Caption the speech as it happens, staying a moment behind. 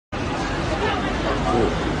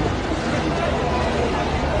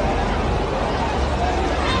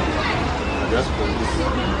Yes, police.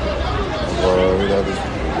 Well, we know this.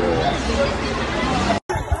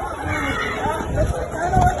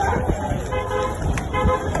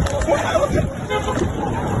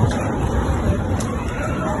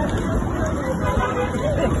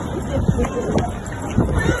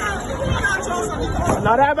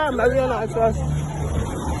 Not that bad, maybe not trust.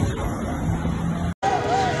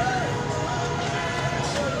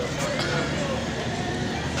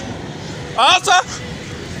 Asa!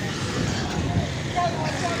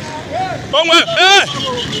 Bom, hey!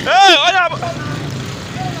 Olha!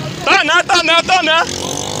 Tá, né?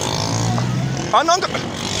 Ah, não!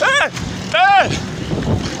 Ei!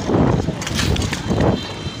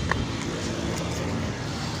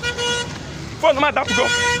 Pô, não vai dar pro gol!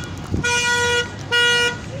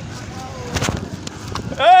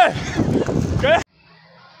 Hey!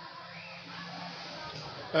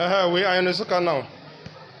 We are in Nsukka now.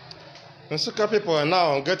 Nsukka people are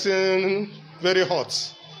now getting very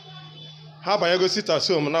hot. How about you go sit at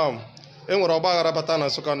home now? And we're about to na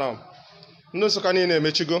Nsukka now. No Nsukka ni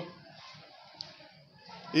emechigo.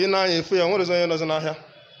 Ina ifu ya nwere zonye nozo n'ahịa.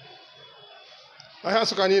 Ahịa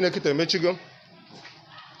Nsukka ni kite emechigo.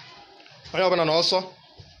 Onye ọbụla na ọsọ.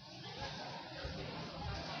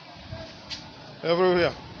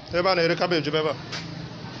 Everywhere. Ebe a na-ere cabbage ebe a.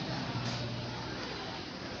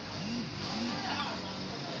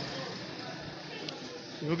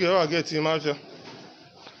 You get how I get him out here.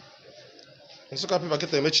 Nsukka people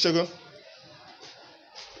get a mechichego.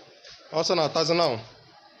 Also na tazi now.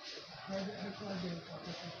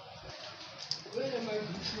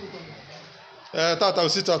 Tata will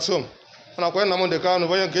sit at home. And I na Monday can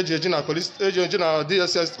when you get na police agent na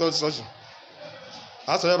DSS construction.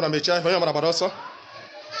 Asa ya na mecha when you mara badoso.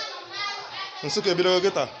 Nsukka ebilo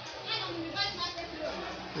geta.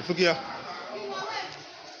 Ifukia.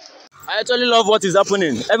 I actually love what is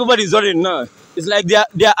happening. Everybody is running now. It's like they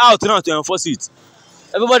are out now to enforce it.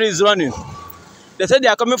 Everybody is running. They said they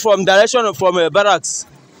are coming from direction from barracks,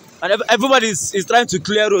 and everybody is trying to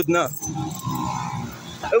clear road now.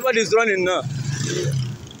 Everybody is running now.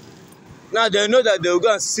 Now they know that they will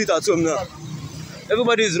go and sit at home now.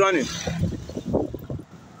 Everybody is running.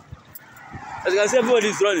 As you can see, everybody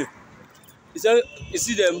is running. You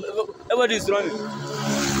see them. Everybody is running.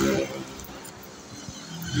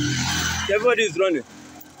 Everybody is running.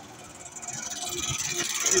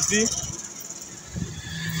 You see?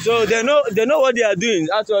 So they know what they are doing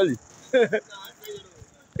actually.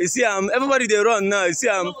 You see, everybody they run now. You see,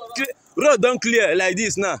 road don't clear like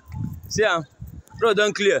this now. See, road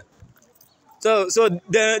don't clear. So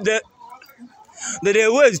they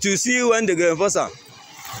wait to see when they go enforce them.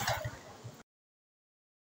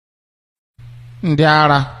 There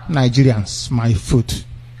are Nigerians, my foot.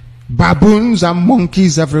 Baboons and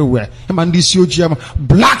monkeys everywhere.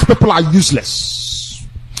 Black people are useless.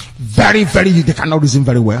 Very, they cannot reason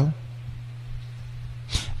very well.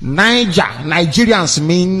 Nigerians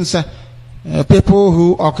means people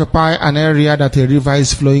who occupy an area that a river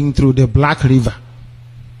is flowing through, the Black River.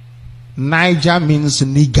 Niger means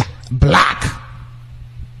nigger, black.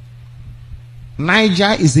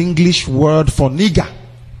 Niger is the English word for nigger.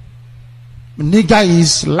 Nigger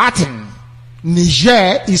is Latin.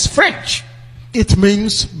 Niger is French. It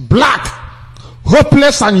means black,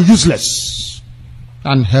 hopeless and useless.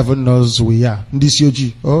 And heaven knows we are.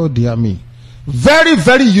 Ndisyoji, oh dear me.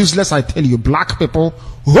 Very useless, I tell you. Black people,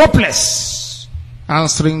 hopeless.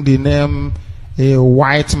 Answering the name a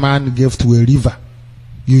white man gave to a river.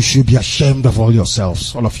 You should be ashamed of all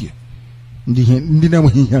yourselves, all of you.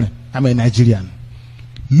 I'm a Nigerian.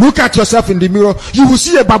 Look at yourself in the mirror. You will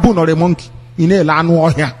see a baboon or a monkey.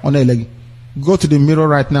 Go to the mirror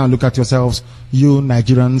right now, look at yourselves, you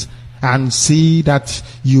Nigerians, and see that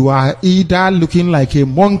you are either looking like a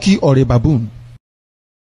monkey or a baboon.